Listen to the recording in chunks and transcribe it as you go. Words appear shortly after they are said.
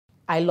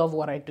I love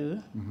what I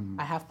do.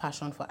 I have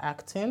passion for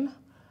acting.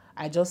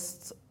 I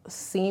just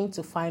seem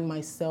to find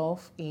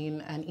myself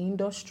in an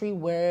industry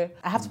where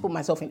I have to put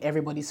myself in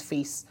everybody's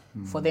face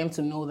for them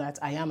to know that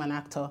I am an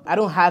actor. I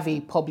don't have a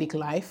public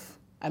life.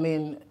 I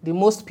mean, the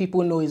most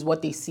people know is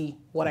what they see,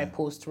 what I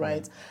post,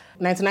 right?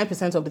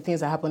 99% of the things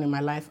that happen in my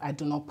life, I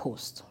do not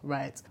post,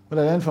 right? What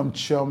I learned from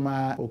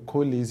Chioma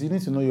Okoli is you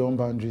need to know your own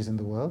boundaries in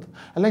the world.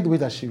 I like the way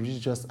that she really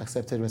just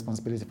accepted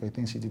responsibility for the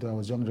things she did when I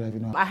was young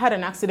driving. I had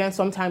an accident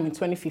sometime in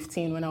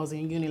 2015 when I was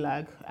in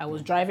Unilag. I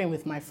was driving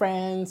with my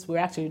friends. We were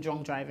actually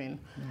drunk driving.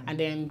 And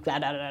then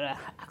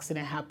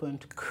accident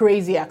happened.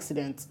 Crazy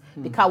accident.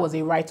 The car was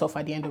a write-off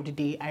at the end of the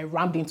day. I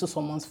rammed into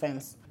someone's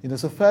fence.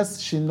 So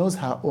first, she knows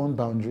her own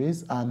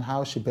boundaries and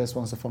how she best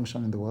wants to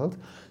function in the world.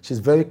 She's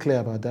very clear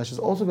about that. She's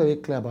also very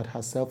clear about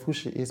herself, who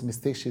she is,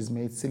 mistakes she's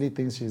made, silly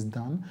things she's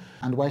done,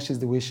 and why she's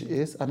the way she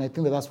is. And I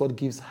think that that's what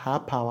gives her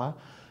power,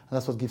 and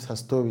that's what gives her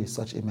story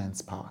such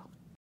immense power.